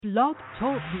Blog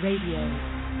Talk Radio.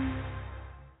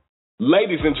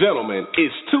 Ladies and gentlemen,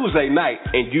 it's Tuesday night,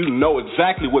 and you know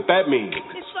exactly what that means.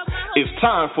 It's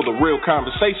time for the real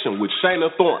conversation with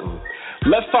Shana Thornton.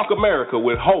 Let's Talk America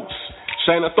with host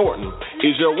Shana Thornton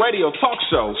is your radio talk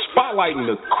show spotlighting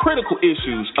the critical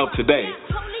issues of today.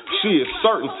 She is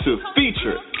certain to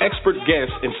feature expert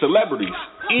guests and celebrities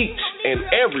each and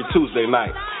every Tuesday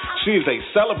night. She is a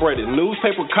celebrated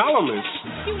newspaper columnist,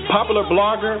 popular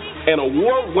blogger, and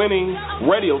award-winning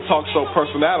radio talk show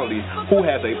personality who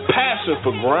has a passion for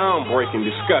groundbreaking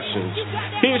discussions.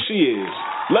 Here she is.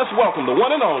 Let's welcome the one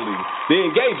and only, the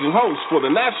engaging host for the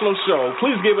national show.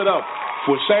 Please give it up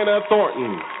for Shana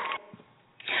Thornton.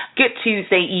 Good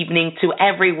Tuesday evening to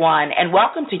everyone, and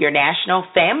welcome to your national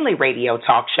family radio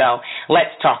talk show,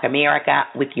 Let's Talk America,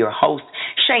 with your host,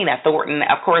 Shana Thornton.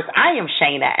 Of course, I am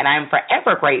Shana, and I'm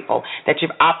forever grateful that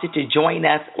you've opted to join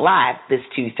us live this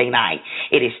Tuesday night.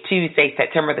 It is Tuesday,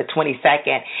 September the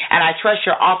 22nd, and I trust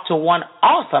you're off to one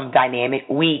awesome, dynamic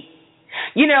week.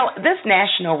 You know, this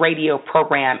national radio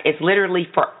program is literally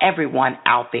for everyone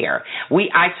out there.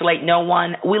 We isolate no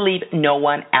one. We leave no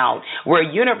one out. We're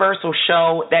a universal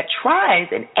show that tries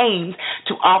and aims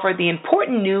to offer the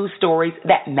important news stories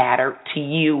that matter to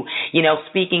you. You know,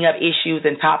 speaking of issues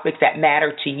and topics that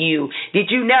matter to you,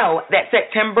 did you know that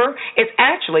September is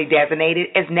actually designated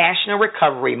as National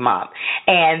Recovery Month?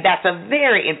 And that's a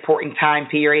very important time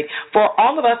period for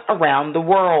all of us around the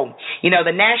world. You know,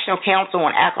 the National Council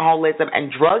on Alcoholism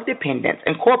and Drug Dependence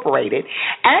Incorporated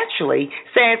actually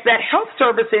says that health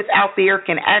services out there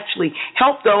can actually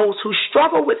help those who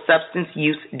struggle with substance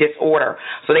use disorder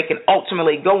so they can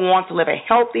ultimately go on to live a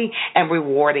healthy and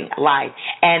rewarding life.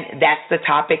 And that's the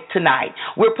topic tonight.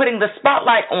 We're putting the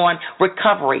spotlight on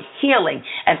recovery, healing,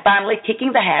 and finally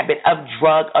kicking the habit of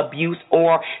drug abuse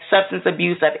or substance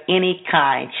abuse of any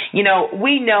kind. You know,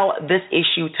 we know this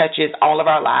issue touches all of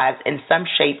our lives in some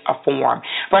shape or form.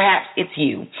 Perhaps it's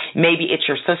you. Maybe it's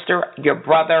your sister, your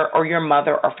brother, or your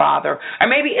mother or father, or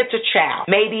maybe it's a child.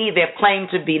 Maybe they've claimed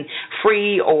to be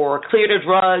free or clear of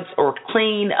drugs or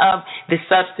clean of the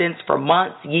substance for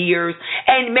months, years,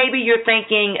 and maybe you're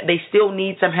thinking they still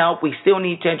need some help. We still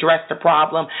need to address the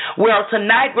problem. Well,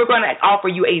 tonight we're going to offer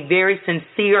you a very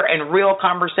sincere and real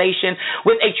conversation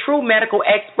with a true medical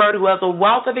expert who has a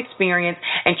wealth of experience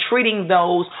in treating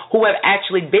those who have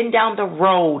actually been down the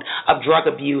road of drug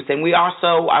abuse. And we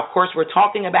also, of course, we're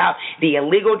talking about the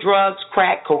illegal drugs,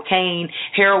 crack, cocaine,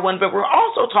 heroin, but we're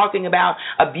also talking about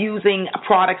abusing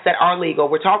products that are legal.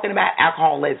 We're talking about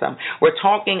alcoholism. We're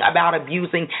talking about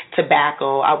abusing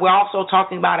tobacco. We're also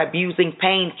talking about abusing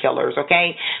painkillers,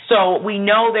 okay? So we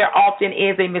know there often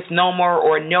is a misnomer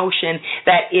or a notion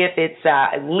that if it's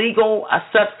a legal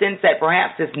substance that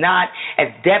perhaps is not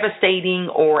as devastating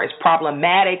or as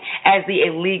problematic as the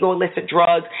illegal illicit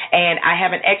drugs. And I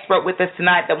have an expert with us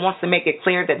tonight that wants to make it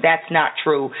clear that that's not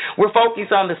true. We're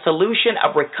focused on the solution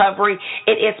of recovery.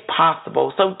 It is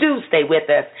possible. So do stay with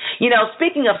us. You know,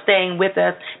 speaking of staying with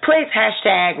us, please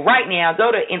hashtag right now.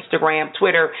 Go to Instagram,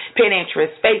 Twitter,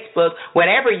 Pinterest, Facebook,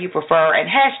 whatever you prefer, and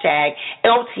hashtag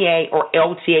LTA or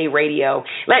LTA Radio.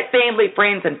 Let family,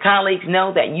 friends, and colleagues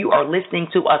know that you are listening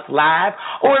to us live,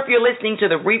 or if you're listening to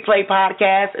the replay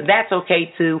podcast, that's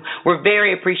okay too. We're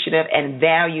very appreciative and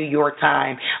value your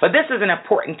time. But this is an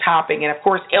important topic, and of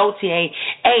course, LTA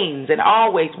aims and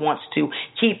always wants to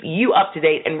keep you up to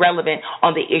date and relevant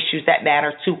on the issues that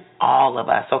matter to all of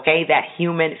us, okay? That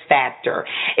human factor.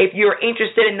 If you're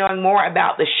interested in knowing more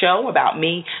about the show, about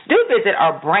me, do visit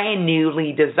our brand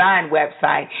newly designed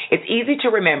website. It's easy to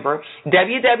remember,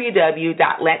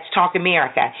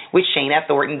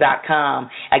 www.letstalkamerica.com.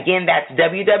 Again, that's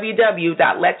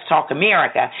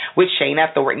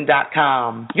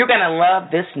www.letstalkamerica.com. You're going to love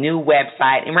this new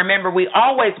website. And remember, we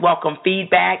always welcome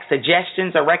feedback,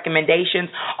 suggestions, or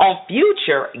recommendations on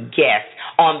future guests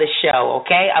on the show,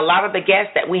 okay? A lot of the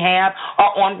guests that we have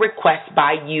are on request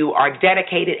by you, our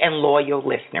dedicated and loyal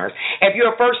listeners. If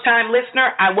you're a first-time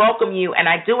listener, I welcome you, and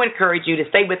I do encourage you to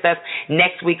stay with us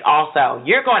next week also.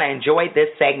 You're going to enjoy this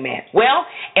segment. Well,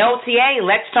 LTA,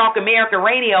 Let's Talk America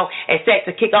Radio, is set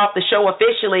to kick off the show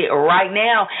officially right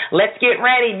now. Let's get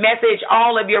ready. Message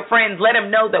all of your friends. Let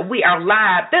them know that we are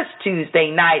live this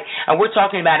Tuesday night, and we're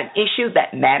talking about an issue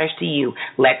that matters to you.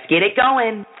 Let's get it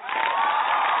going.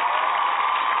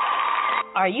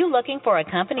 Are you looking for a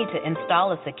company to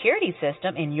install a security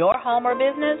system in your home or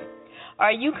business?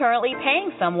 Are you currently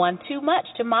paying someone too much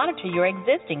to monitor your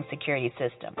existing security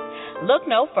system? Look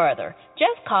no further.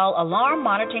 Just call Alarm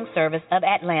Monitoring Service of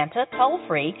Atlanta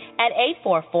toll-free at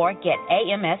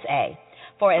 844-GET-AMSA.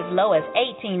 For as low as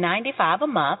 $18.95 a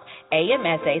month,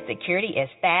 AMSA Security is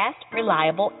fast,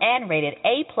 reliable, and rated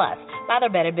A+ by the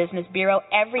Better Business Bureau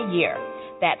every year.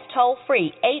 That's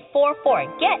toll-free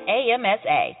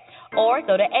 844-GET-AMSA. Or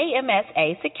go to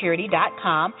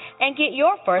amsasecurity.com and get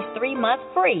your first 3 months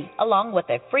free, along with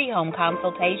a free home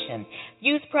consultation.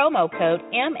 Use promo code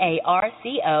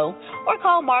MARCO or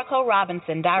call Marco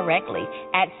Robinson directly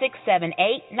at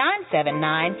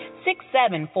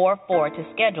 678-979-6744 to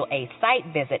schedule a site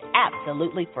visit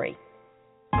absolutely free.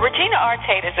 Regina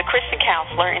Artate is a Christian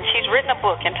counselor, and she's written a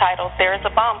book entitled There is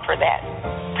a Balm for That.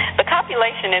 The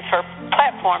compilation is her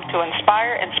platform to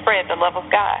inspire and spread the love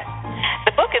of God.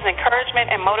 The book is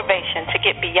encouragement and motivation to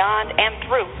get beyond and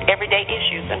through everyday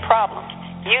issues and problems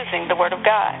using the Word of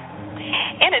God.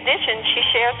 In addition, she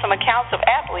shares some accounts of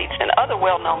athletes and other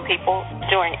well-known people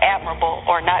doing admirable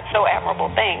or not so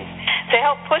admirable things to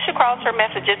help push across her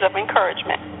messages of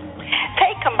encouragement.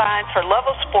 Tate combines her love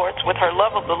of sports with her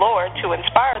love of the Lord to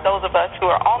inspire those of us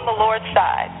who are on the Lord's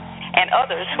side and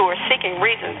others who are seeking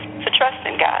reasons to trust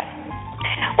in God.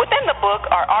 Within the book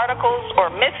are articles or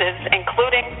missives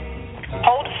including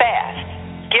Hold Fast,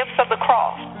 Gifts of the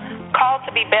Cross, Call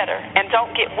to Be Better, and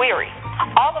Don't Get Weary,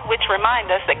 all of which remind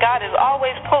us that God is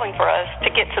always pulling for us to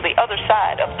get to the other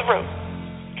side of through.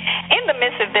 In the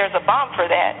missive, There's a Balm for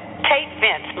That, Tate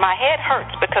vents, my head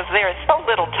hurts because there is so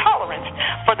little tolerance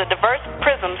for the diverse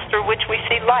prisms through which we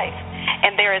see life,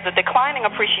 and there is a declining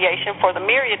appreciation for the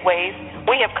myriad ways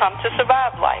we have come to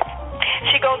survive life.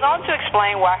 She goes on to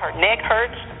explain why her neck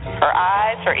hurts, her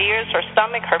eyes, her ears, her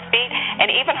stomach, her feet,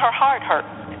 and even her heart hurt.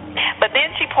 But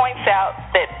then she points out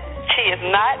that she is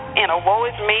not in a woe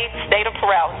is me state of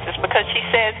paralysis because she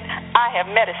says, I have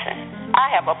medicine. I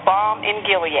have a balm in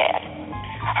Gilead.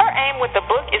 Her aim with the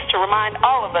book is to remind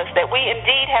all of us that we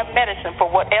indeed have medicine for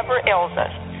whatever ails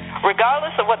us.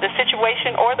 Regardless of what the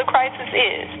situation or the crisis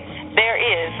is, there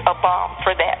is a balm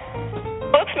for that.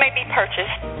 Books may be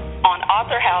purchased on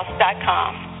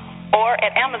authorhouse.com or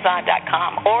at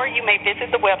amazon.com, or you may visit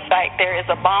the website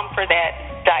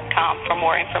thereisabalmforthat.com for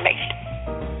more information.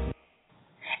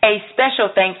 A special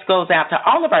thanks goes out to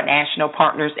all of our national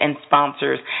partners and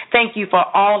sponsors. Thank you for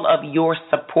all of your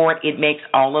support. It makes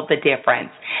all of the difference.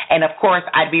 And, of course,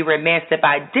 I'd be remiss if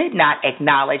I did not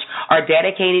acknowledge our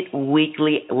dedicated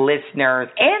weekly listeners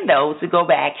and those who go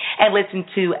back and listen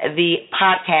to the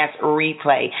podcast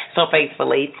replay so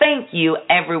faithfully. Thank you,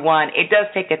 everyone. It does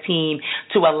take a team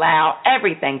to allow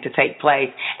everything to take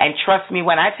place. And trust me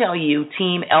when I tell you,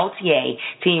 Team LTA,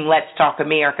 Team Let's Talk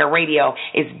America Radio,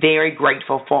 is very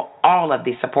grateful for all of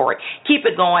the support. Keep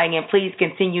it going, and please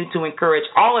continue to encourage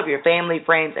all of your family,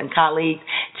 friends, and colleagues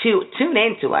to tune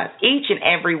in to us. Each and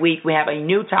every week we have a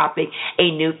new topic, a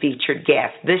new featured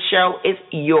guest. This show is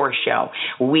your show.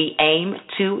 We aim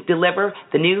to deliver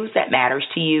the news that matters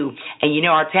to you. And you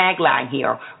know our tagline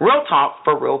here, real talk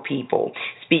for real people.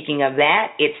 Speaking of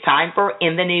that, it's time for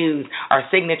In the News, our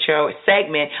signature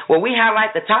segment where we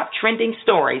highlight the top trending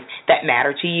stories that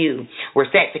matter to you. We're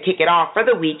set to kick it off for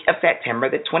the week of September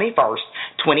the 21st,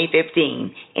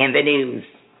 2015. In the News.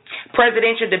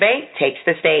 Presidential debate takes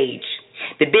the stage.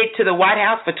 The bid to the White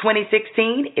House for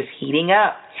 2016 is heating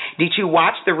up. Did you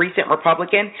watch the recent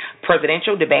Republican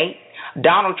presidential debate?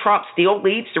 Donald Trump still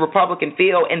leads the Republican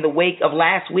field in the wake of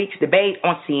last week's debate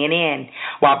on CNN,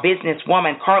 while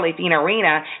businesswoman Carly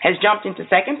Fiorina has jumped into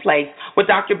second place with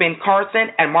Dr. Ben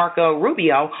Carson and Marco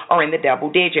Rubio are in the double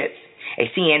digits. A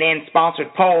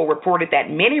CNN-sponsored poll reported that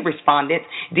many respondents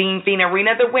deemed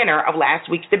Fiorina the winner of last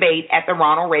week's debate at the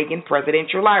Ronald Reagan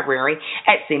Presidential Library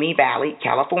at Simi Valley,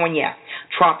 California.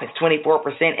 Trump is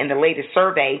 24% in the latest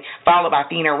survey, followed by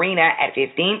Fiorina at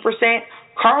 15%,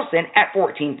 Carlson at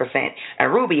 14%,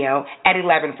 and Rubio at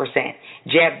 11%.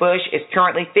 Jeb Bush is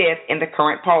currently fifth in the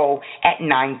current poll at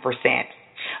 9%.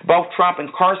 Both Trump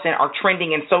and Carson are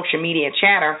trending in social media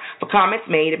chatter for comments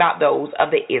made about those of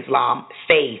the Islam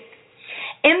faith.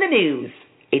 In the news,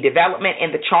 a development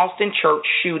in the Charleston church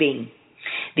shooting.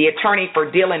 The attorney for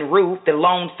Dylan Roof, the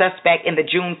lone suspect in the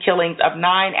June killings of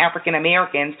 9 African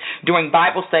Americans during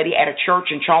Bible study at a church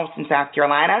in Charleston, South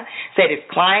Carolina, said his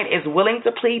client is willing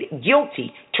to plead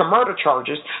guilty to murder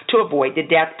charges to avoid the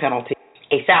death penalty.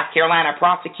 A South Carolina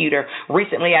prosecutor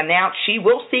recently announced she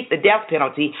will seek the death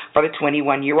penalty for the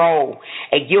 21-year-old.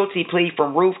 A guilty plea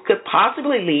from Roof could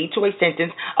possibly lead to a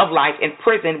sentence of life in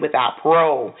prison without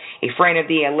parole. A friend of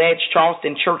the alleged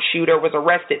Charleston church shooter was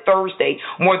arrested Thursday,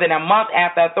 more than a month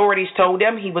after authorities told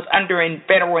him he was under a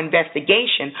federal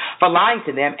investigation for lying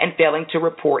to them and failing to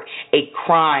report a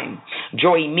crime.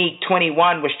 Joey Meek,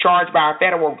 21, was charged by a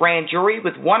federal grand jury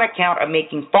with one account of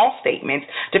making false statements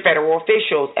to federal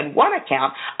officials and one account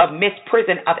count of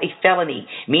misprision of a felony,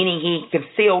 meaning he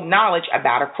concealed knowledge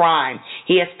about a crime.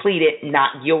 He has pleaded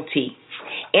not guilty.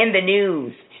 In the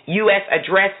news, U.S.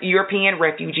 addressed European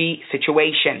refugee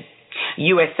situation.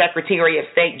 U.S. Secretary of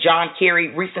State John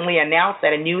Kerry recently announced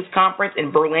at a news conference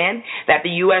in Berlin that the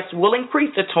U.S. will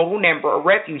increase the total number of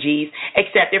refugees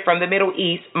accepted from the Middle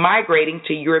East migrating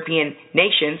to European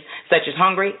nations such as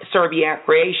Hungary, Serbia,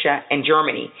 Croatia, and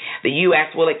Germany. The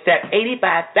U.S. will accept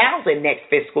 85,000 next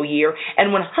fiscal year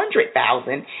and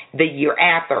 100,000 the year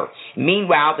after.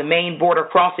 Meanwhile, the main border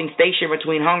crossing station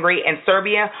between Hungary and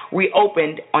Serbia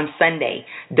reopened on Sunday.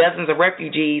 Dozens of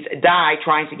refugees died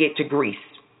trying to get to Greece.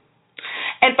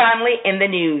 And finally, in the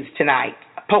news tonight,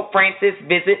 Pope Francis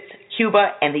visits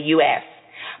Cuba and the U.S.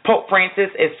 Pope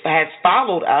Francis has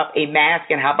followed up a mass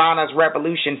in Havana's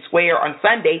Revolution Square on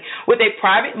Sunday with a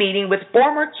private meeting with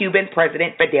former Cuban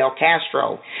President Fidel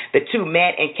Castro. The two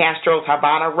met in Castro's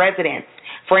Havana residence.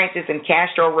 Francis and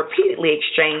Castro reportedly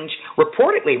exchanged books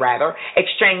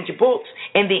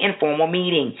in the informal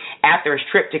meeting. After his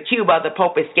trip to Cuba, the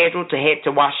Pope is scheduled to head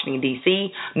to Washington,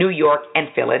 D.C., New York, and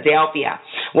Philadelphia.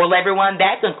 Well, everyone,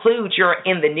 that concludes your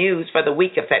In the News for the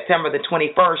week of September the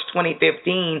 21st,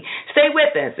 2015. Stay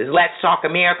with us as Let's Talk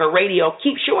America Radio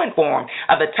keeps you informed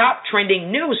of the top trending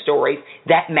news stories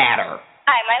that matter.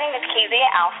 Hi, my name is Kezia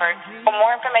Alford. For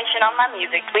more information on my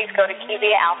music, please go to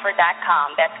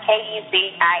KeziaAlford.com. That's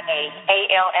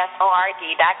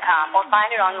KeziaAlford.com, or find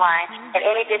it online at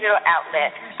any digital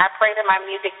outlet. I pray that my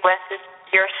music blesses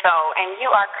your soul. And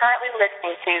you are currently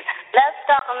listening to Let's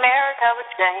Talk America with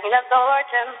Shayna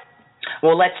Thornton.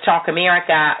 Well, Let's Talk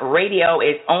America Radio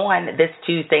is on this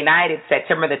Tuesday night. It's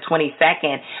September the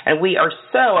 22nd, and we are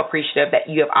so appreciative that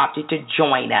you have opted to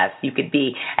join us. You could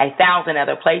be 1,000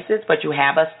 other places, but you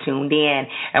have us tuned in,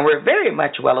 and we're very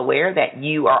much well aware that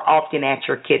you are often at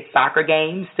your kids' soccer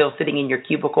games, still sitting in your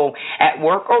cubicle at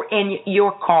work or in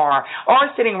your car,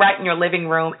 or sitting right in your living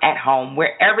room at home.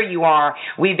 Wherever you are,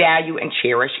 we value and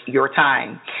cherish your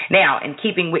time. Now, in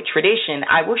keeping with tradition,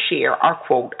 I will share our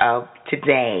quote of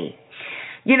today.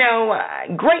 You know,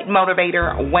 great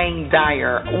motivator Wayne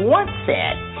Dyer once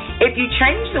said, if you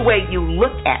change the way you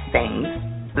look at things,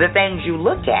 the things you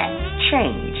look at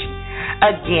change.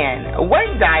 Again,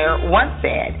 Wayne Dyer once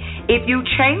said, if you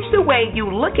change the way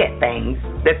you look at things,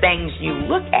 the things you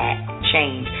look at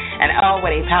change. And oh,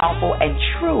 what a powerful and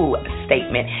true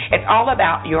statement. It's all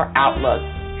about your outlook.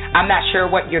 I'm not sure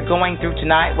what you're going through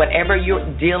tonight, whatever you're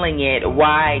dealing with,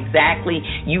 why exactly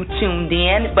you tuned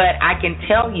in, but I can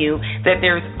tell you that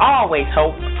there's always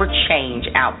hope for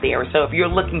change out there. So if you're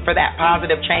looking for that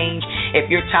positive change, if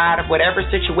you're tired of whatever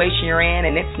situation you're in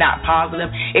and it's not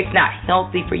positive, it's not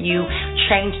healthy for you,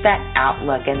 change that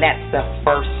outlook, and that's the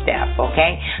first step,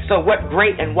 okay? So what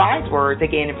great and wise words,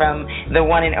 again, from the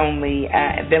one and only,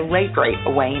 the late, great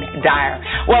Wayne Dyer.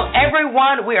 Well,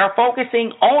 everyone, we are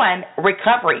focusing on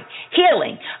recovery,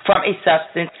 healing from a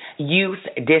substance use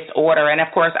disorder. And, of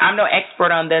course, I'm no expert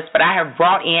on this, but I have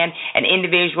brought in an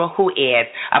individual who is.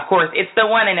 Of course, it's the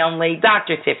one and only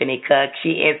Dr. Tiffany Cook.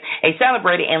 She is a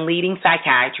celebrated and leading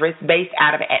psychiatrist based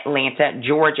out of Atlanta,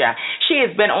 Georgia. She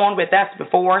has been on with us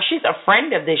before. She's a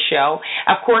friend of this show.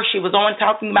 Of course, she was on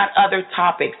talking about other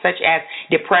topics such as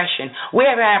depression. We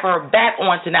have her back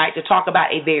on tonight to talk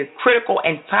about a very critical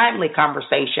and timely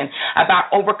conversation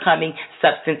about overcoming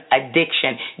substance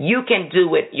addiction. You can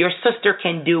do it. Your sister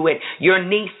can do it. Your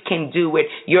niece can do it.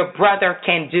 Your brother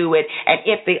can do it. And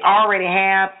if they already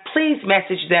have, please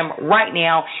message them right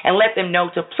now and let them know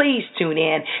to please tune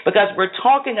in, because we're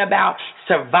talking about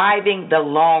surviving the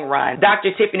long run.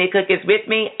 Dr. Tiffany Cook is with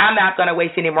me. I'm not going to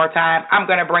waste any more time. I'm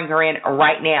going to bring her in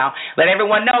right now. Let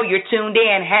everyone know you're tuned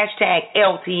in.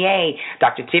 #LTA.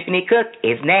 Dr. Tiffany Cook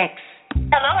is next.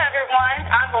 Hello, everyone.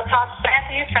 I'm Latasha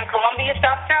Matthews from Columbia,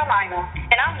 South Carolina,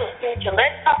 and I'm listening to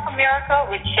Let's Talk America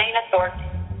with Shayna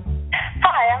Thornton.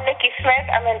 Hi, I'm Nikki Smith.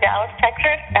 I'm in Dallas,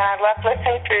 Texas, and I love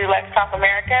listening to Let's Talk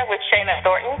America with Shayna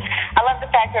Thornton. I love the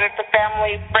fact that it's a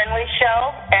family-friendly show,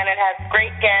 and it has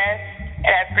great guests.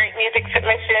 It has great music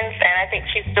submissions, and I think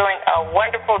she's doing a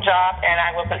wonderful job, and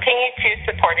I will continue to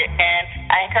support it, and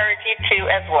I encourage you to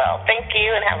as well. Thank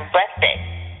you, and have a blessed day.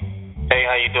 Hey,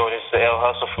 how you doing? This is El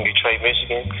Hustle from Detroit,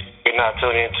 Michigan. You're now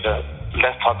tuning into the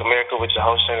Let's Talk America with your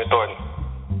host, Shayna Thornton.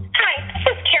 Hi,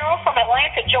 this is Carol from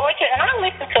Atlanta, Georgia, and I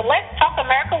listen to Let's Talk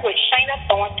America with Shayna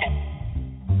Thornton.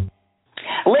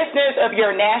 Listeners of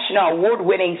your national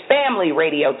award-winning family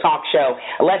radio talk show,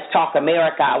 Let's Talk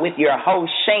America, with your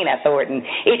host, Shayna Thornton.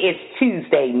 It is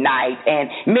Tuesday night, and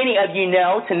many of you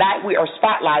know tonight we are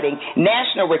spotlighting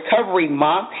National Recovery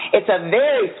Month. It's a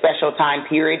very special time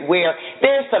period where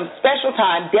there's some special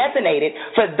time designated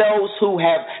for those who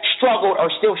have struggled or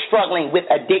still struggling with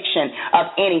addiction of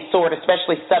any sort,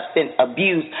 especially substance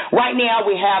abuse. Right now,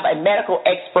 we have a medical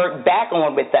expert back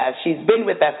on with us. She's been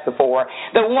with us before,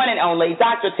 the one and only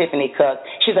Dr. Tiffany Cook.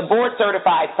 She's a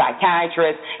board-certified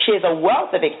psychiatrist. She has a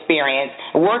wealth of experience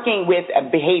working with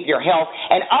behavioral health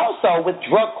and also with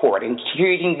drug court and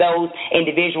treating those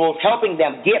individuals, helping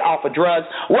them get off of drugs.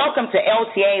 Welcome to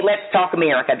LTA Let's Talk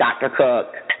America, Dr.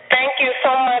 Cook. Thank you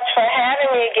so much for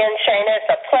having me again, Shana. It's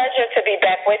a pleasure to be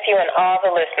back with you and all the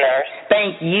listeners.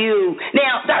 Thank you.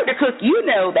 Now, Dr. Cook, you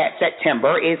know that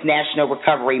September is National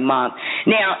Recovery Month.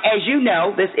 Now, as you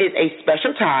know, this is a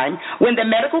special time when the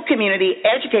medical community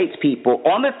educates people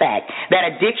on the fact that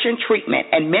addiction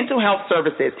treatment and mental health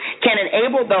services can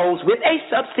enable those with a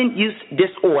substance use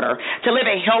disorder to live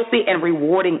a healthy and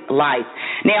rewarding life.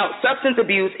 Now, substance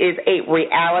abuse is a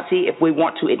reality if we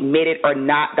want to admit it or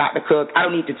not, Dr. Cook. I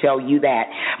don't need to tell you that.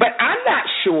 But I'm not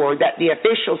sure that the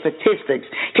official statistics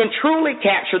can truly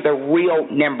capture the real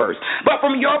numbers. But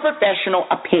from your professional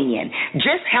opinion,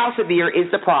 just how severe is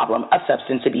the problem of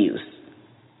substance abuse?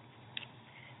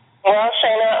 Well,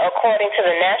 Shana, according to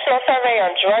the National Survey on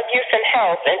Drug Use and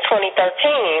Health in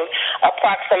 2013,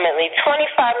 approximately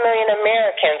 25 million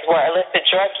Americans were illicit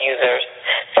drug users.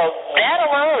 So that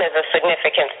alone is a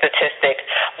significant statistic,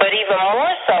 but even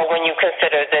more so when you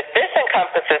consider that this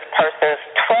encompasses persons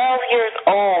 12 years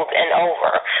old and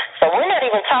over. So we're not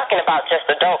even talking about just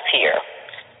adults here.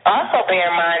 Also bear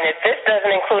in mind that this doesn't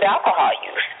include alcohol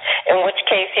use, in which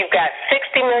case you've got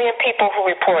 60 million people who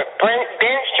report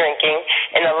binge drinking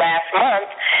in the last month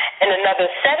and another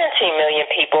 17 million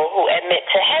people who admit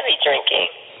to heavy drinking.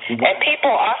 And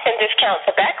people often discount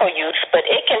tobacco use, but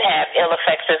it can have ill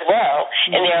effects as well.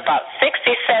 And there are about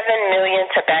 67 million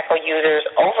tobacco users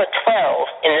over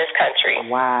 12 in this country.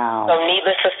 Wow. So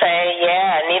needless to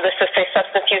say,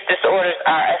 substance use disorders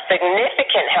are a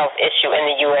significant health issue in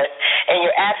the U.S., and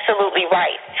you're absolutely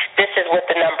right. This is what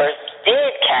the numbers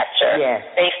did capture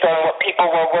based on what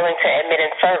people were willing to admit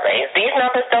in surveys. These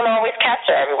numbers don't always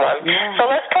capture everyone.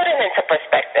 So let's put it into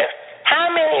perspective. How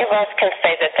many of us can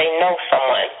say that they know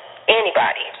someone,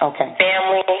 anybody,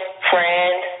 family,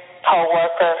 friend,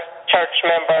 co-worker, church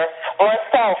member,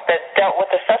 oneself that dealt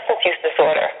with a substance use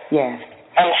disorder? Yes.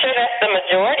 I'm sure that's the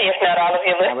majority, if not all of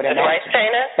your listeners, right,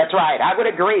 Shana? That's right. I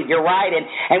would agree. You're right.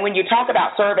 And when you talk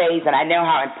about surveys, and I know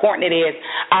how important it is,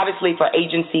 obviously, for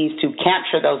agencies to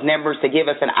capture those numbers to give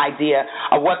us an idea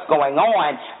of what's going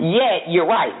on, yet you're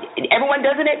right. Everyone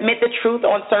doesn't admit the truth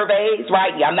on surveys,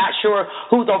 right? I'm not sure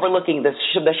who's overlooking the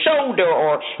shoulder,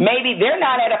 or maybe they're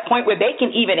not at a point where they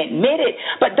can even admit it.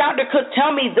 But, Dr. Cook,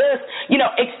 tell me this,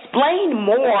 explain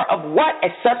more of what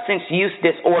a substance use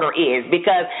disorder is,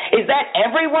 because is that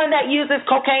everyone that uses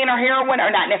cocaine or heroin, or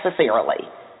not necessarily?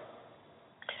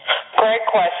 Great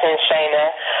question, Shana.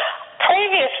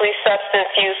 Previously, substance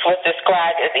use was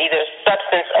described as either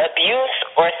substance abuse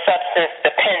or substance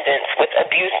dependence, with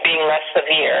abuse being less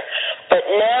severe. But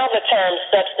now the term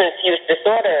substance use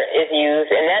disorder is used,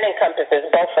 and that encompasses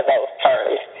both of those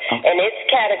terms. And it's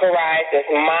categorized as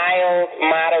mild,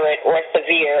 moderate, or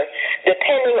severe,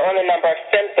 depending on the number of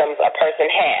symptoms a person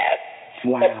has.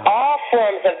 Wow. But all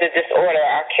forms of the disorder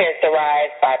are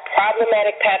characterized by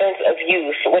problematic patterns of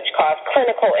use which cause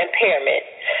clinical impairment.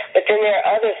 But then there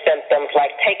are other symptoms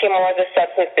like taking more of the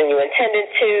substance than you intended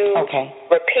to,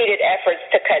 repeated efforts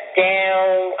to cut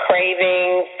down,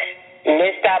 cravings,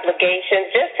 missed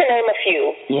obligations, just to name a few.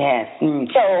 Yes.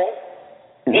 So,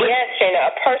 yes,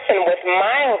 Shana, a person with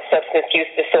mild substance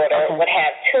use disorder would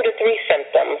have 2 to 3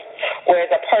 symptoms, whereas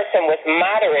a person with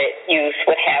moderate use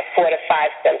would have 4 to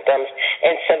 5 symptoms,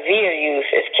 and severe use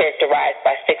is characterized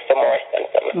by 6 or more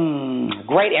symptoms.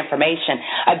 Great information.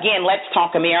 Again, Let's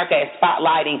Talk America is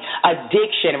spotlighting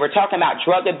addiction. We're talking about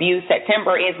drug abuse.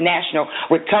 September is National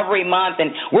Recovery Month,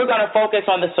 and we're going to focus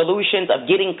on the solutions of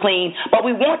getting clean, but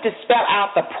we want to spell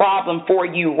out the problem for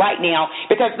you right now,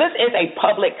 because this is a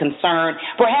public concern.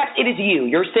 Perhaps it is you.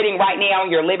 You're sitting right now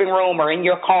in your living room or in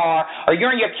your car, or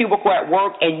you're in your cubicle at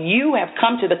work, and you have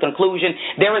come to the conclusion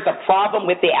there is a problem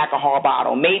with the alcohol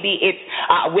bottle. Maybe it's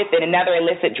with another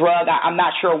illicit drug. I'm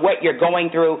not sure what you're going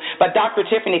through, but Dr.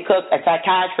 Tiffany Cook, a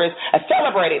psychiatrist, a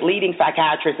celebrated leading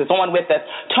psychiatrist, is on with us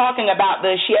talking about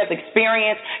this. She has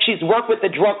experience. She's worked with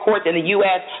the drug courts in the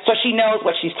U.S., so she knows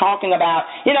what she's talking about.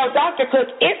 Dr. Cook,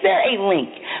 is there a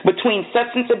link between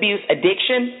substance abuse,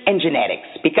 addiction, and genetics?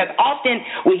 Because often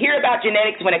we hear about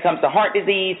genetics when it comes to heart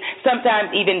disease,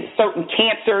 sometimes even certain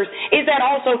cancers. Is that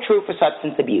also true for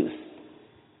substance abuse?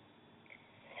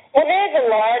 Well, there's a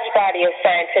large body of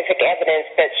scientific evidence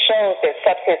that shows that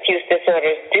substance use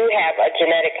disorders do have a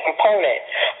genetic component,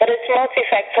 but it's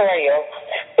multifactorial.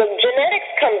 The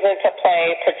genetics comes into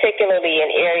play, particularly in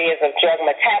areas of drug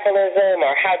metabolism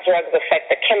or how drugs affect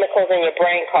the chemicals in your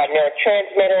brain called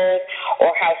neurotransmitters,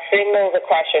 or how signals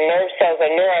across your nerve cells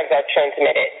or neurons are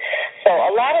transmitted. So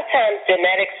a lot of times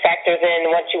genetics factors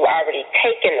in once you've already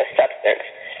taken the substance.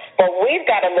 But we've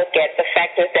got to look at the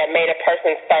factors that made a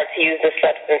person start to use the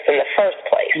substance in the first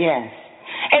place. Yes.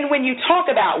 And when you talk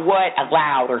about what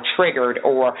allowed or triggered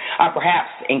or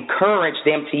perhaps encouraged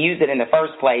them to use it in the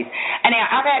first place, and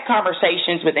I've had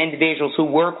conversations with individuals who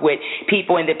work with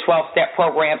people in the 12-step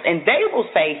programs, and they will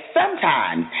say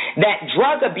sometimes that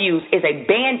drug abuse is a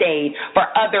Band-Aid for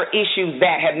other issues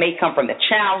that may come from the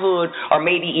childhood or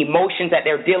maybe emotions that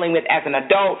they're dealing with as an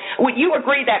adult. Would you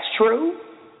agree that's true?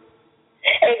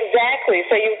 Exactly.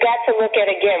 So you've got to look at,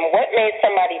 again, what made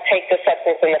somebody take the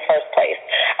substance in the first place?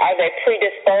 Are they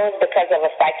predisposed because of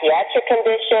a psychiatric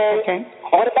condition? Okay.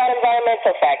 What about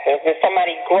environmental factors? Did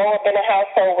somebody grow up in a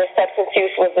household where substance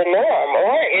use was the norm?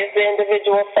 Or is the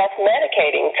individual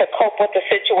self-medicating to cope with the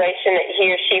situation that he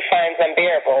or she finds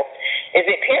unbearable? Is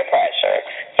it peer pressure?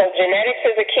 So genetics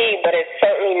is a key, but it's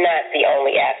certainly not the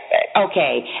only aspect.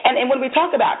 Okay. And when we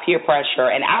talk about peer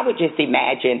pressure, and I would just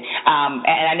imagine,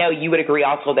 and I know you would agree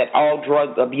also that all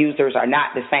drug abusers are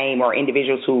not the same, or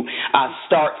individuals who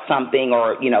start something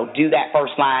or, do that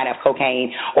first line of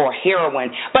cocaine or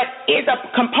heroin, but is a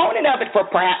component of it for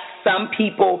perhaps some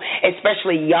people,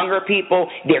 especially younger people,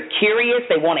 they're curious,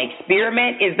 they want to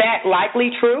experiment. Is that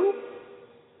likely true?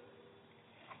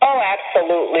 Oh,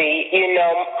 absolutely.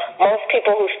 Most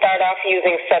people who start off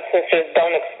using substances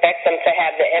don't expect them to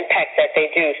have the impact that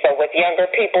they do. So with younger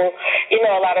people,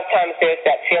 a lot of times there's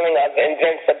that feeling of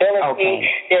invincibility. Okay.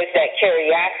 There's that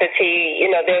curiosity.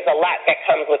 There's a lot that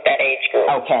comes with that age group.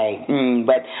 Okay.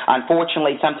 But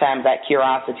unfortunately, sometimes that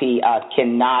curiosity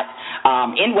cannot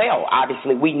end well.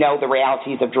 Obviously, we know the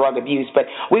realities of drug abuse, but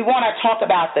we want to talk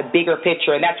about the bigger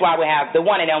picture, and that's why we have the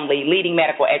one and only leading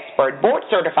medical expert,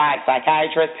 board-certified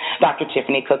psychiatrist, Dr.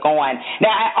 Tiffany Cook on.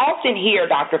 Now, I often hear,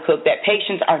 Dr. Cook, that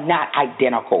patients are not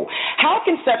identical. How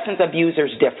can substance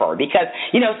abusers differ? Because,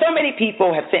 so many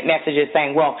people have sent messages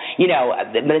saying, well,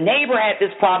 the neighbor had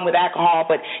this problem with alcohol,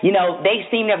 but, they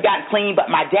seem to have gotten clean,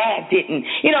 but my dad didn't.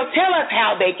 Tell us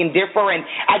how they can differ, and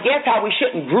I guess how we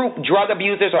shouldn't group drug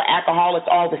abusers or alcoholics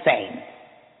all the same.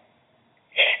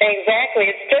 Exactly.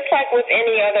 It's just like with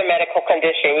any other medical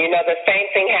condition. The same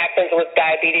thing happens with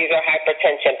diabetes or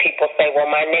hypertension. People say, well,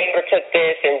 my neighbor took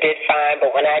this and did fine,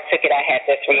 but when I took it, I had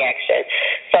this reaction.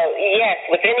 So, yes,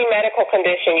 with any medical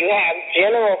condition, you have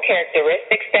general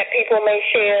characteristics that people may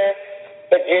share,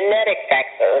 but genetic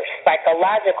factors,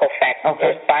 psychological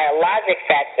factors, biologic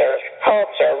factors,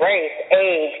 culture, race,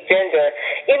 age, gender,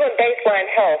 even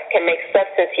baseline health can make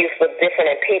substance use look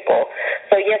different in people.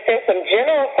 So, yes, there's some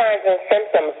general signs and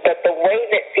symptoms, but the way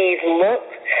that these look,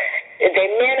 they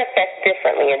manifest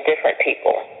differently in different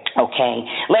people. Okay.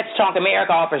 Let's Talk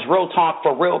America offers real talk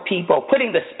for real people,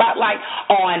 putting the spotlight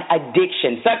on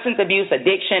addiction, substance abuse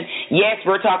addiction. Yes,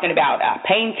 we're talking about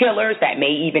painkillers that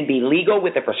may even be legal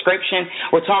with a prescription.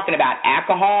 We're talking about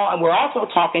alcohol, and we're also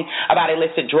talking about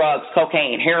illicit drugs,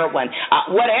 cocaine, heroin,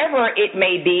 whatever it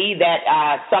may be that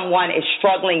someone is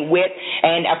struggling with.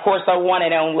 And, of course, our one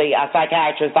and only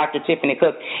psychiatrist, Dr. Tiffany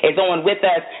Cook, is on with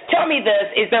us. Tell me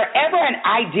this, is there ever an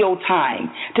ideal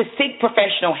time to seek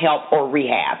professional help or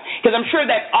rehab? Because I'm sure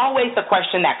that's always the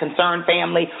question that concerned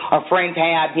family or friends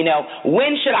have,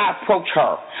 when should I approach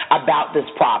her about this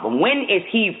problem? When is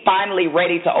he finally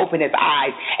ready to open his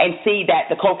eyes and see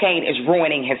that the cocaine is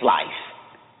ruining his life?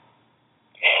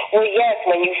 Well, yes,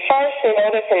 when you first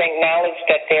notice and acknowledge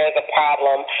that there's a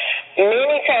problem,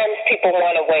 many times people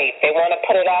want to wait. They want to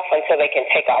put it off until they can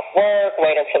take off work,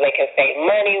 wait until they can save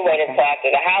money, wait until after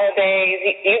the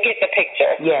holidays. You get the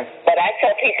picture. Yes. But I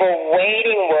tell people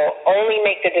waiting will only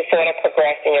make the disorder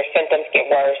progress and your symptoms get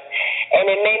worse. And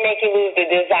it may make you lose the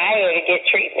desire to get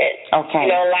treatment.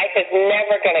 Okay. Life is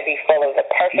never going to be full of the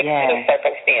perfect set of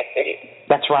circumstances.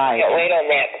 That's right. Don't wait on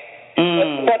that.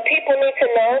 But people need to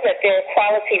know that there are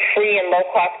quality-free and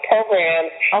low-cost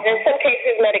programs, and in some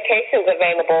cases medications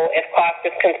available if cost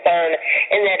is concerned,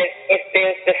 and that if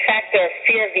there's the factor of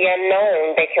fear of the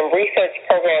unknown, they can research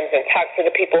programs and talk to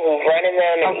the people who've run in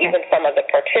them and even some of the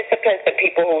participants and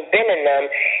people who've been in them,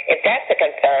 if that's a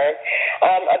concern.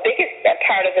 A biggest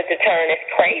part of the deterrent is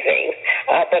cravings,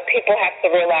 but people have to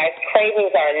realize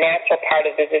cravings are a natural part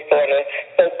of the disorder,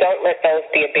 so don't let those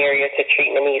be a barrier to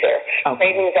treatment either.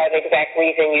 Cravings are the exact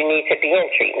reason you need to be in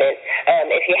treatment.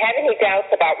 If you have any doubts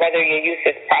about whether your use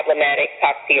is problematic,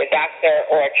 talk to your doctor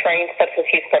or a trained substance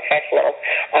use professional.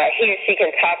 He or she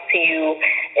can talk to you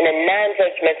in a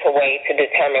non-judgmental way to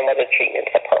determine whether treatment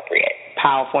is appropriate.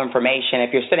 powerful information.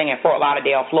 If you're sitting in Fort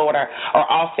Lauderdale, Florida, or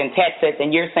Austin, Texas, and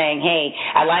you're saying, hey,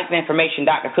 I like the information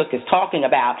Dr. Cook is talking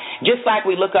about, just like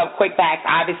we look up quick facts,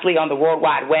 obviously, on the World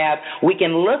Wide Web, we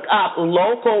can look up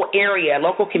local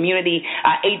community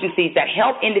agencies that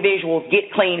help individuals get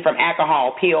clean from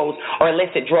alcohol, pills, or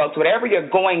illicit drugs. Whatever you're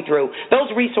going through, those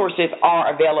resources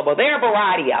are available. There are a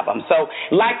variety of them. So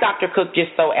like Dr. Cook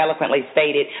just so eloquently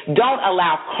stated, don't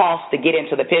allow cost to get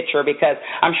into the picture, because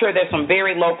I'm sure there's some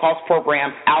very low-cost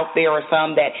programs out there, or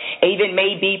some that even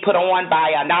may be put on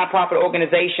by a nonprofit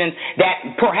organization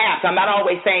that perhaps, I'm not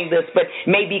always saying this, but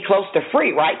may be close to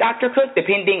free, right, Dr. Cook,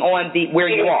 depending on where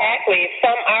you are? Exactly.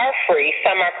 Some are free.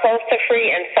 Some are close to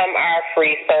free, and some are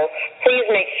free. So please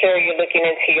make sure you're looking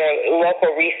into your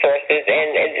local resources, and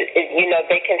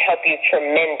they can help you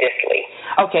tremendously.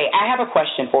 Okay, I have a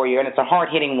question for you, and it's a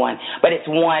hard-hitting one, but it's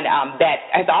one that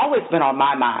has always been on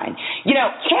my mind.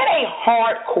 Can a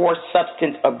hardcore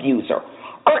substance abuser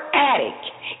or addict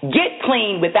get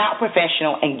clean without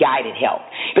professional and guided help?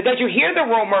 Because you hear the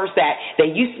rumors that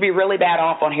they used to be really bad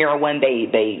off on heroin,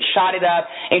 they shot it up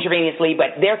intravenously,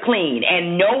 but they're clean,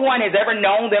 and no one has ever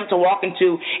known them to walk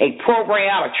into a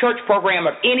program, a church program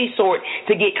of any sort,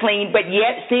 to get clean, but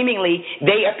yet seemingly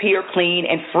they appear clean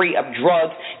and free of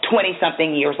drugs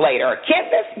 20-something years later.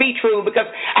 Can this be true? Because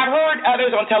I've heard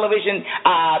others on television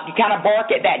kind of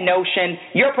bark at that notion.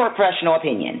 Your professional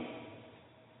opinion.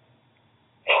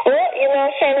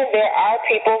 Well, Shannon, there are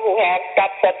people who have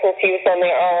stopped substance use on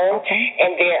their own,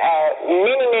 and there are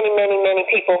many, many, many, many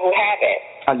people who haven't.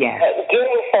 Oh, yes.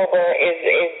 Getting sober is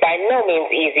by no means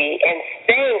easy, and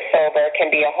staying sober can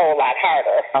be a whole lot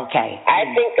harder. Okay. I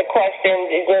think the question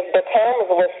just becomes,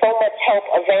 with so much help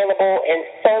available in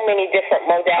so many different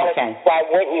modalities, why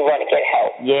wouldn't you want to get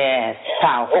help? Yes,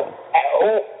 powerful.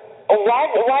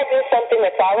 Why do something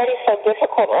that's already so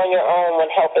difficult on your own when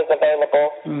help is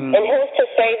available? And who's to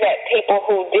say that people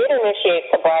who did initiate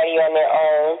sobriety on their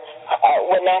own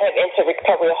would not have entered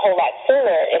recovery a whole lot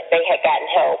sooner if they had gotten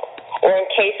help? Or in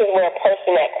cases where a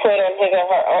person that quit on his or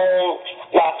her own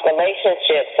lost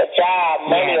relationships, a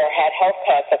job, money, or had health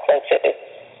consequences,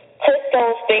 could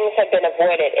those things have been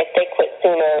avoided if they quit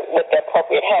sooner with the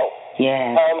appropriate help?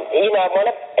 Yeah.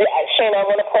 I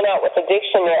want to point out with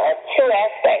addiction there are two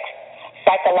aspects: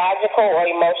 psychological or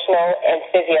emotional, and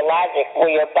physiologic, where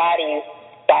your body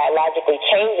biologically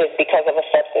changes because of a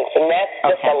substance, and that's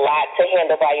just a lot to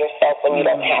handle by yourself when you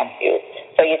don't have to.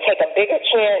 So you take a bigger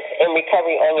chance in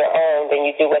recovery on your own than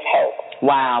you do with help.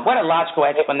 Wow, what a logical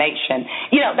explanation.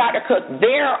 Dr. Cook,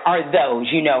 there are those,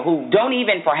 who don't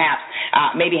even perhaps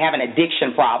maybe have an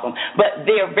addiction problem, but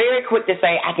they're very quick to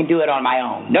say, I can do it on my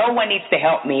own. No one needs to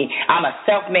help me. I'm a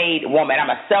self-made woman.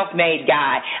 I'm a self-made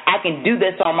guy. I can do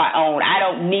this on my own. I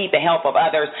don't need the help of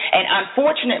others. And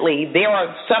unfortunately, there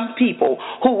are some people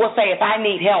who will say, if I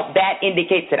need help, that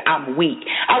indicates that I'm weak.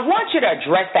 I want you to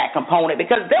address that component,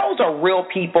 because those are real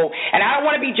people, and I don't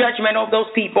want to be judgmental of those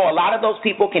people. A lot of those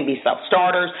people can be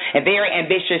self-starters and very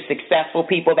ambitious, successful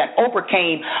people that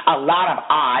overcame a lot of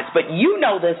odds. But you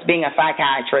know this, being a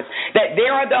psychiatrist, that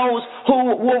there are those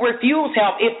who will refuse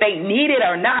help if they need it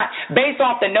or not, based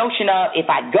off the notion of, if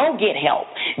I go get help,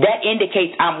 that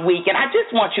indicates I'm weak. And I just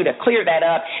want you to clear that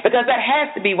up, because that has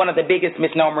to be one of the biggest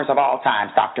misnomers of all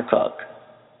times, Dr. Cook.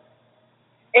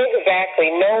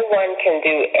 Exactly. No one can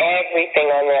do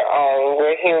everything on their own.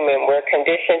 We're human. We're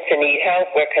conditioned to need help.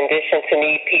 We're conditioned to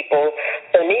need people.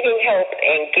 So needing help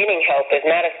and getting help is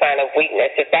not a sign of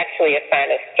weakness. It's actually a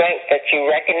sign of strength, that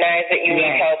you recognize that you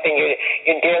need help, and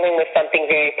you're dealing with something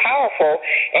very powerful,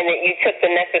 and that you took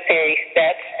the necessary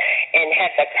steps and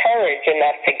had the courage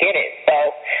enough to get it. So,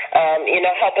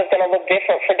 help is going to look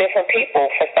different for different people.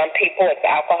 For some people, it's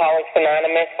Alcoholics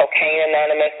Anonymous, Cocaine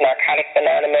Anonymous, Narcotics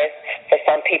Anonymous. For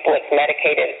some people, it's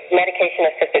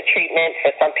medication-assisted treatment.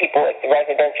 For some people, it's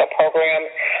residential programs.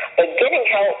 But getting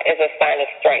help is a sign of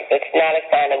strength. It's not a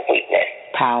sign of weakness.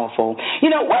 Powerful.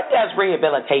 What does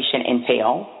rehabilitation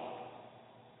entail?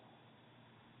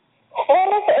 Well,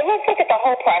 let's look at the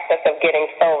whole process of getting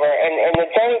sober and the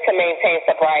journey to maintain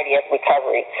sobriety as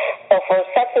recovery. So for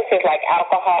substances like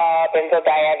alcohol,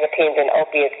 benzodiazepines, and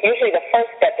opiates, usually the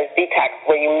first step is detox,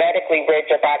 where you medically rid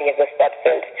your body of the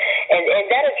substance. And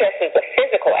that addresses the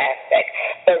physical aspect.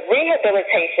 But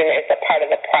rehabilitation is a part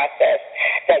of the process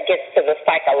that gets to the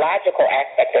psychological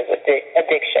aspect of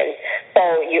addiction.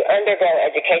 So you undergo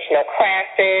educational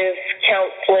classes,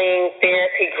 counseling,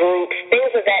 therapy groups,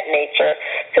 things of that nature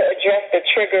to address the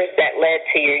triggers that led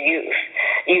to your youth.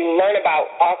 You learn about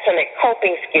alternate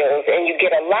coping skills, and you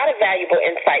get a lot of valuable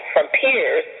insight from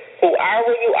peers who are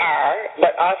where you are,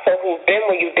 but also who've been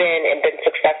where you've been and been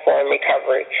successful in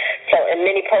recovery. So in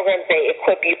many programs, they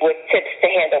equip you with tips to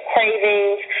handle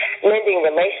cravings, mending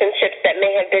relationships that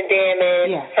may have been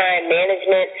damaged, time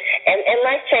management, and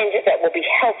life changes that will be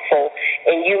helpful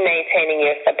in you maintaining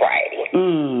your sobriety.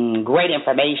 Great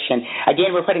information.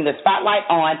 Again, we're putting the spotlight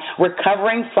on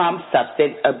recovering from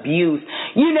substance abuse.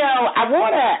 You know, I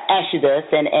want to ask you this,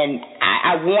 and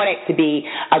I want it to be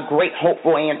a great,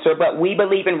 hopeful answer, but we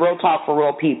believe in real talk for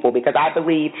real people, because I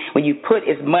believe when you put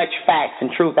as much facts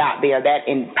and truth out there, that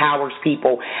empowers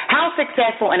people. How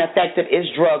successful and effective is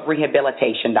drug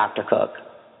rehabilitation, Dr. Cook?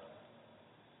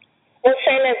 Well,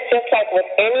 Shana, it's just like with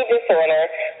any disorder,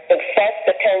 success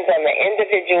depends on the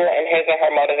individual and his or her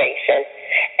motivation.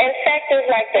 And factors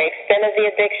like the extent of the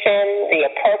addiction, the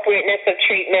appropriateness of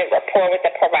treatment, rapport with the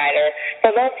provider,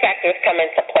 so those factors come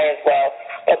into play as well.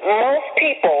 But most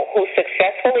people who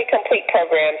successfully complete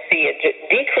programs see a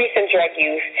decrease in drug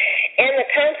use and the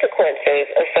consequences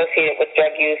associated with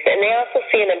drug use, and they also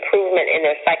see an improvement in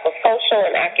their psychosocial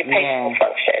and occupational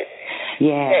function.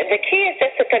 The key is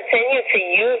just to continue to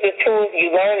use the tools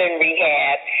you learn in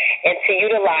rehab and to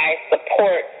utilize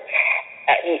support,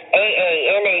 AA,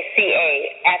 NACA,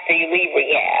 after you leave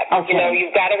rehab. You know,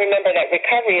 you've got to remember that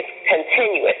recovery is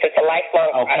continuous. It's a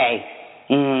lifelong process.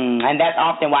 And that's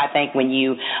often why I think when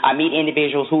you meet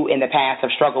individuals who in the past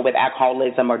have struggled with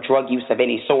alcoholism or drug use of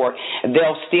any sort,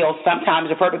 they'll still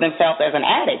sometimes refer to themselves as an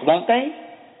addict, won't they?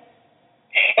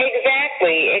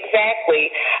 Exactly.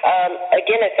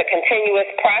 Again, it's a continuous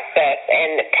process,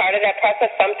 and part of that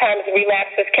process, sometimes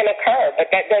relapses can occur, but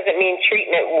that doesn't mean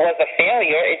treatment was a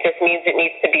failure. It just means it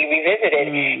needs to be revisited,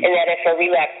 and that if a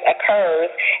relapse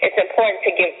occurs, it's important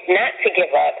not to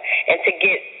give up and to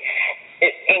get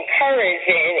encouraged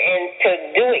and to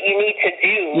do what you need to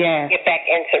do to get back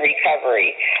into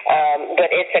recovery. But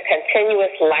it's a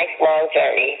continuous, lifelong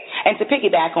journey. And to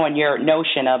piggyback on your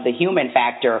notion of the human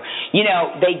factor, you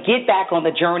know, they get back on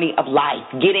the journey of life,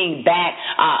 getting back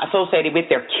associated with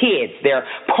their kids, their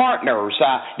partners,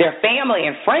 their family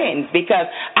and friends, because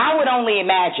I would only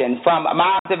imagine from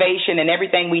my observation and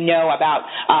everything we know about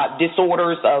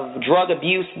disorders of drug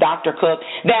abuse, Dr. Cook,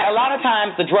 that a lot of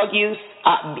times the drug use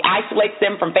isolates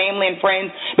them from family and friends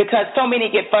because so many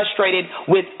get frustrated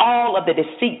with all of the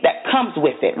deceit that comes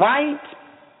with it, right?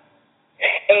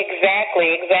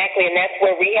 Exactly, and that's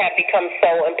where rehab becomes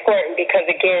so important because,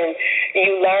 again,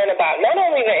 you learn about not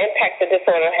only the impact the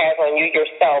disorder has on you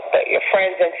yourself, but your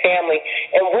friends and family,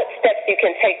 and what steps you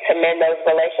can take to mend those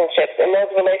relationships. And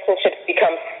those relationships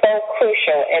become so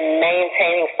crucial in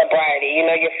maintaining sobriety. You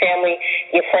know, your family,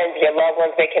 your friends, your loved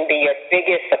ones, they can be your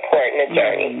biggest support in the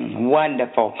journey.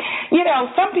 Wonderful. You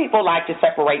know, some people like to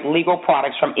separate legal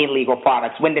products from illegal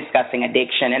products when discussing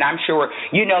addiction, and I'm sure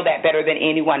you know that better than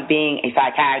anyone, being a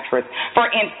psychiatrist. For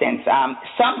instance,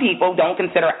 some people don't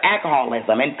consider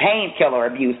alcoholism and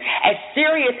painkiller abuse as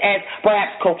serious as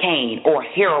perhaps cocaine or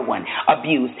heroin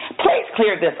abuse. Please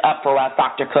clear this up for us,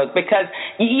 Dr. Cook, because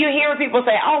you hear people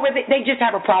say, oh, they just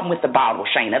have a problem with the bottle,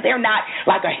 Shana. They're not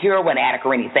like a heroin addict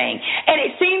or anything. And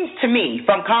it seems to me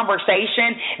from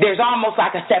conversation, there's almost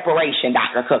like a separation,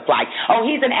 Dr. Cook, like, oh,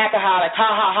 he's an alcoholic, ha,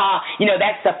 ha, ha. You know,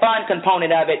 that's the fun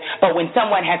component of it. But when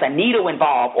someone has a needle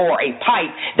involved or a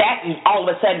pipe, that all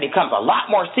of a sudden becomes a lot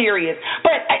more serious.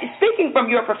 But speaking from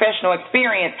your professional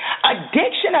experience,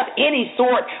 addiction of any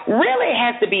sort really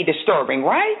has to be disturbing,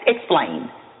 right? Explain.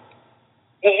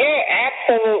 You're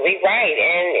absolutely right.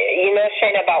 And, you know,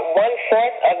 Shana, about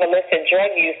 1/4 of illicit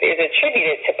drug use is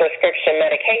attributed to prescription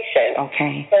medication.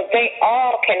 Okay. So they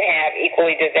all can have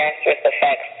equally disastrous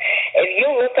effects. If you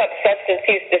look up substance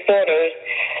use disorders,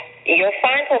 you'll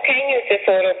find cocaine use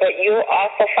disorder, but you'll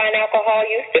also find alcohol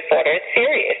use disorder. It's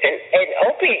serious. And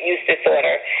opiate use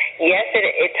disorder, yes,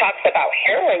 it talks about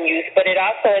heroin use, but it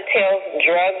also entails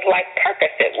drugs like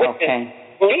Percocet, which is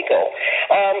legal.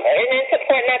 And it's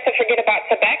important not to forget about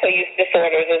tobacco use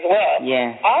disorders as well.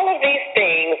 Yeah. All of these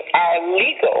things are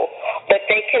legal, but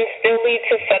they can still lead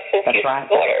to substance use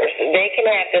disorders. They can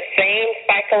have the same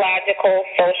psychological,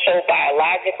 social,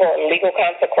 biological, and legal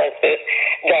consequences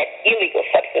that illegal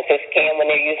substances can when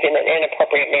they're used in an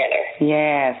inappropriate manner.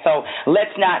 Yeah, so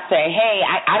let's not say, hey,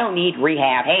 I don't need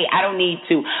rehab. Hey, I don't need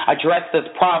to address this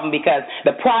problem because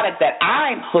the product that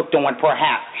I'm hooked on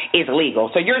perhaps is legal.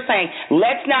 So you're saying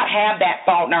let's not have that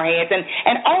thought in our heads,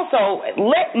 and also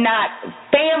let not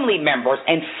family members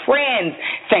and friends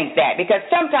think that, because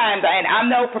sometimes, and I'm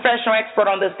no professional expert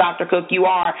on this, Dr. Cook, you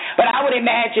are, but I would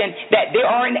imagine that there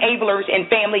are enablers in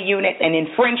family units and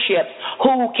in friendships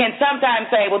who can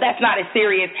sometimes say, well, that's not as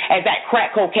serious as that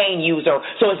crack cocaine user,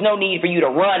 so there's no need for you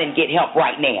to run and get help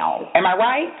right now. Am I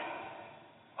right?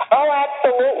 Oh,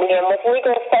 absolutely. And with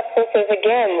legal substances,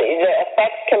 again, the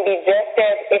effects can be just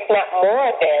as, if not more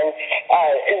than,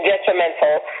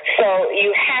 detrimental. So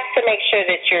you have to make sure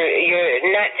that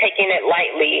you're not taking it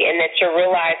lightly and that you're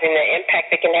realizing the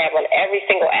impact it can have on every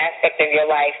single aspect of your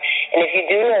life. And if you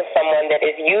do know someone that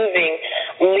is using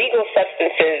legal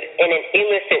substances in an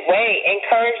illicit way,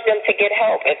 encourage them to get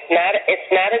help. It's not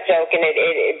a joke, and it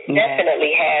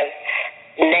definitely has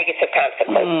negative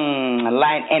consequences.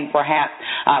 And perhaps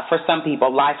for some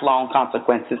people, lifelong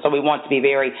consequences. So we want to be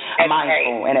very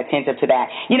mindful and attentive to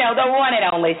that. You know, the one and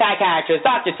only psychiatrist,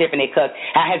 Dr. Tiffany Cook,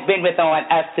 has been with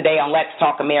us today on Let's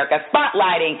Talk America,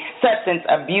 spotlighting substance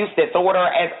abuse disorder.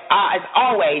 As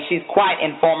always, she's quite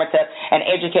informative and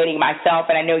educating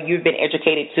myself, and I know you've been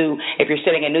educated too if you're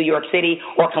sitting in New York City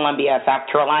or Columbia,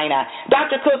 South Carolina.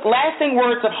 Dr. Cook, lasting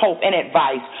words of hope and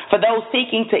advice for those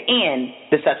seeking to end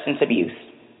the substance abuse.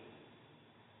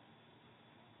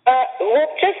 Well,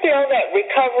 just know that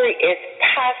recovery is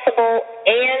possible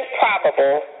and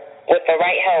probable with the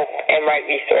right help and right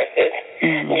resources.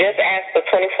 Just ask the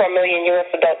 24 million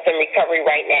U.S. adults in recovery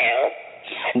right now.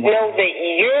 Know that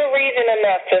you're reason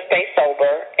enough to stay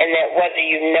sober, and that whether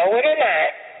you know it or not,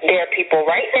 there are people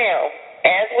right now,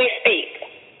 as we speak,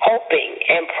 hoping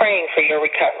and praying for your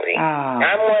recovery.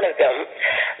 I'm one of them.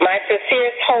 My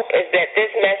sincerest hope is that this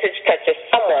message touches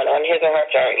someone on his or her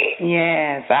journey.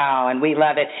 Yes, and we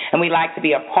love it, and we like to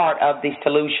be a part of the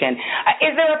solution.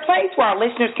 Is there a place where our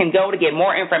listeners can go to get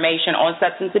more information on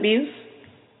substance abuse?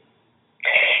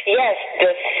 Yes,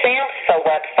 the SAMHSA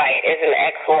website is an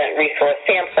excellent resource.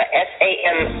 SAMHSA,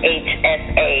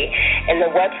 SAMHSA, and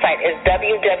the website is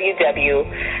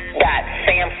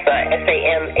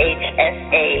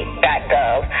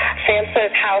www.samhsa.gov. SAMHSA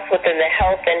is housed within the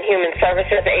Health and Human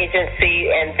Services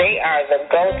Agency, and they are the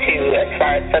go-to as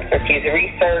far as substance use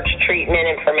research, treatment,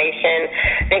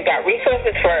 information. They've got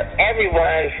resources for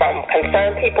everyone, from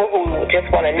concerned people who just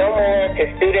want to know more to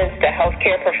students to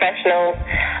healthcare professionals,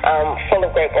 full of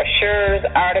great brochures,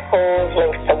 articles,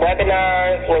 links to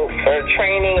webinars, links for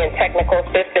training and technical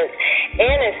assistance.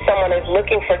 And if someone is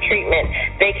looking for treatment,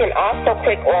 they can also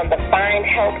click on the Find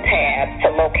Help tab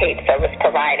to locate service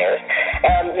providers.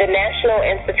 The National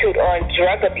Institute on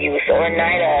Drug Abuse, or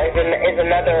NIDA, is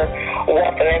another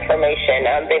wealth of information.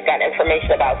 They've got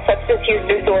information about substance use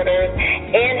disorders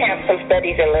and have some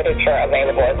studies and literature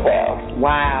available as well.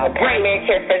 Wow. The primary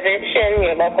care physician,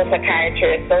 your local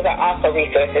psychiatrist, those are also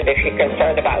resources if you're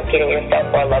concerned about getting yourself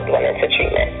or a loved one into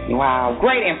treatment. Wow,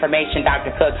 great information,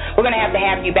 Dr. Cook. We're going to have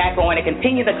you back on and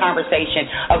continue the conversation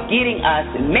of getting us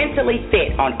mentally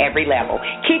fit on every level.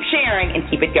 Keep sharing and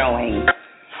keep it going.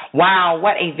 Wow,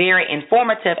 what a very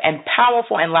informative and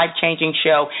powerful and life-changing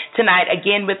show tonight,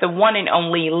 again with the one and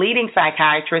only leading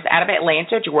psychiatrist out of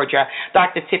Atlanta, Georgia,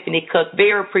 Dr. Tiffany Cook.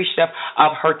 Very appreciative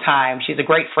of her time. She's a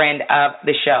great friend of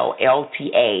the show,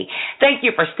 LTA. Thank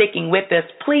you for sticking with us.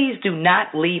 Please do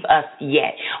not leave us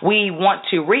yet. We want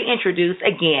to reintroduce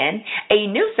again a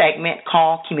new segment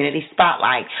called Community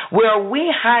Spotlight, where we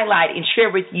highlight and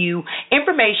share with you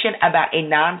information about a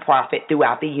nonprofit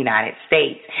throughout the United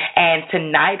States. And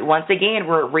tonight, once again,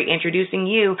 we're reintroducing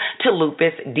you to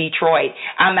Lupus Detroit.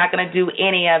 I'm not going to do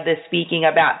any of the speaking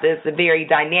about this very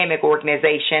dynamic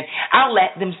organization. I'll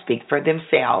let them speak for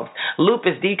themselves.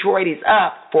 Lupus Detroit is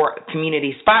up for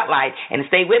Community Spotlight. And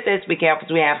stay with us because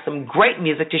we have some great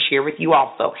music to share with you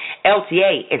also.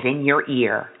 LTA is in your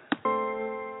ear.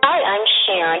 Hi, I'm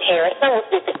Sharon Harris. I'm with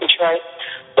Lupus Detroit.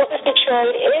 Lupus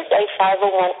Detroit is a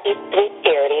 501c3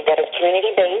 charity that is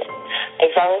community-based,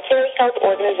 a voluntary health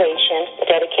organization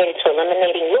dedicated to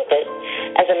eliminating lupus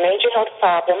as a major health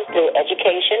problem through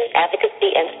education,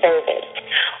 advocacy, and service.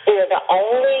 We are the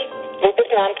only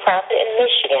lupus nonprofit in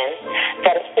Michigan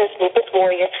that assists lupus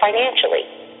warriors financially.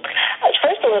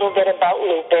 First, a little bit about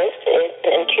lupus. It's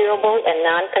an incurable and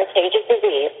non-contagious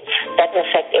disease that can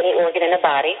affect any organ in the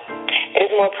body. It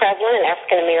is more prevalent in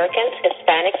African Americans,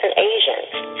 Hispanics, and Asians.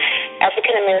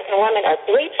 African American women are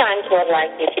 3 times more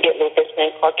likely to get lupus than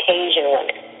Caucasian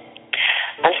women.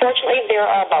 Unfortunately, there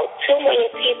are about 2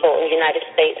 million people in the United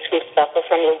States who suffer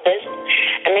from lupus,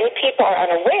 and many people are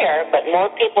unaware, but more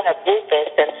people have lupus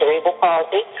than cerebral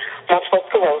palsy, multiple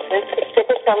sclerosis,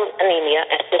 sickle cell anemia,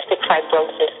 and cystic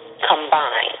fibrosis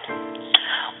combined.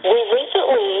 We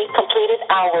recently completed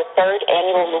our 3rd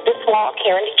annual Lupus Walk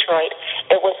here in Detroit.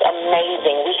 It was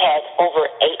amazing. We had over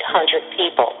 800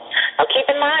 people. Now, keep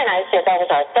in mind, I said that was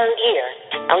our 3rd year,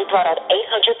 and we brought out 800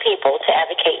 people to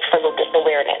advocate for lupus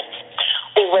awareness.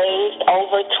 We raised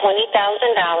over $20,000.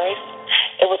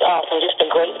 It was awesome, just a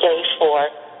great day for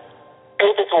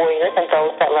lupus warriors and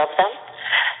those that love them.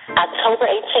 October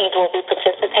 18th, we'll be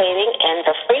participating in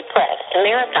the Free Press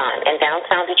Marathon in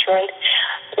downtown Detroit.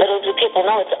 Little do people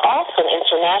know it's also an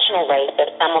international race,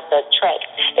 that some of the trek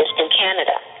is through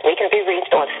Canada. We can be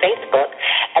reached on Facebook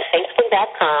at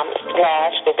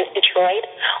facebook.com/LupusDetroit.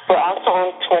 We're also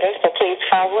on Twitter, so please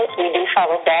follow us. We do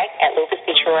follow back at Lupus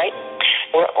Detroit.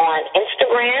 We're on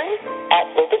Instagram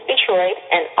at Lupus Detroit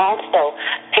and also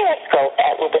Periscope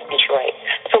at Lupus Detroit.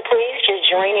 So please just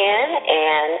join in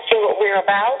and see what we're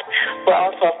about. We're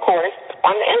also, of course,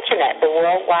 on the Internet, the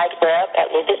World Wide Web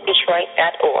at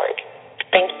LupusDetroit.org.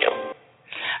 Thank you.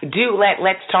 Do let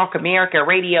Let's Talk America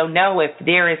Radio know if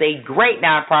there is a great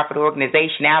nonprofit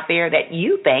organization out there that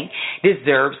you think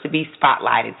deserves to be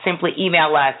spotlighted. Simply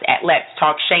email us at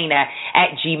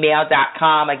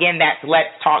letstalkshana@gmail.com. Again, that's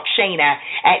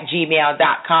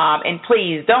letstalkshana@gmail.com. And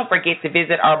please don't forget to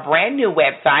visit our brand new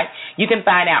website. You can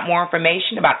find out more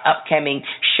information about upcoming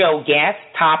show guests,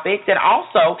 topics, and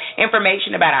also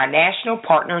information about our national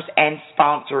partners and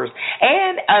sponsors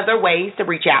and other ways to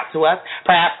reach out to us,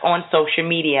 perhaps on social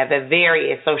media, the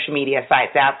various social media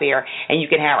sites out there, and you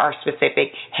can have our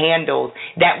specific handles.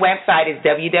 That website is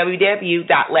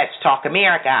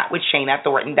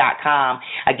www.letstalkamerica.com.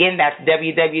 Again, that's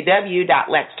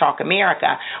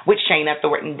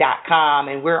www.letstalkamerica.com.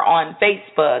 And we're on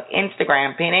Facebook,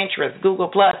 Instagram, Pinterest,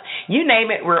 Google+. You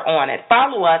name it, we're on it.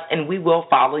 Follow us, and we will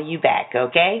follow you back,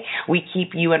 okay? We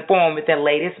keep you informed with the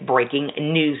latest breaking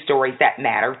news stories that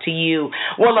matter to you.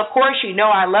 Well, of course, you know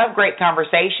I love great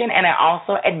conversation, and I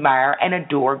also admire and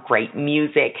adore great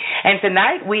music. And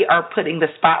tonight we are putting the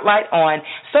spotlight on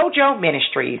Sojo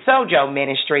Ministries. Sojo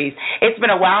Ministries. It's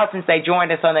been a while since they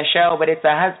joined us on the show, but it's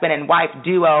a husband and wife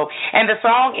duo, and the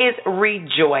song is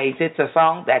Rejoice. It's a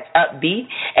song that's upbeat,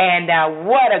 and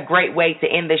what a great way to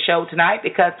end the show tonight,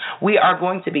 because we are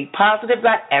going to be positive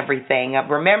about everything.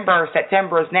 Remember,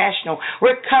 September is National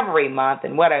Recovery Month,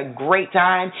 and what a great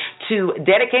time to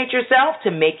dedicate yourself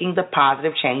to making the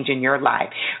positive change in your life.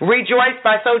 Rejoice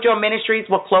by Sojo Ministries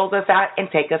will close us out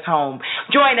and take us home.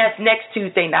 Join us next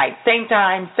Tuesday night, same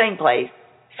time, same place,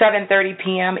 7:30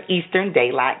 p.m. Eastern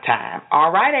Daylight Time.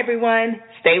 All right, everyone,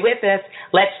 stay with us.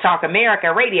 Let's Talk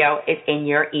America Radio is in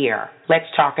your ear. Let's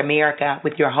Talk America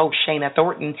with your host, Shana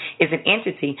Thornton, is an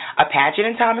entity of Paget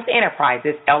and Thomas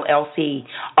Enterprises, LLC.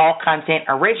 All content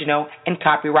original and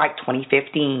copyright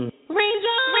 2015.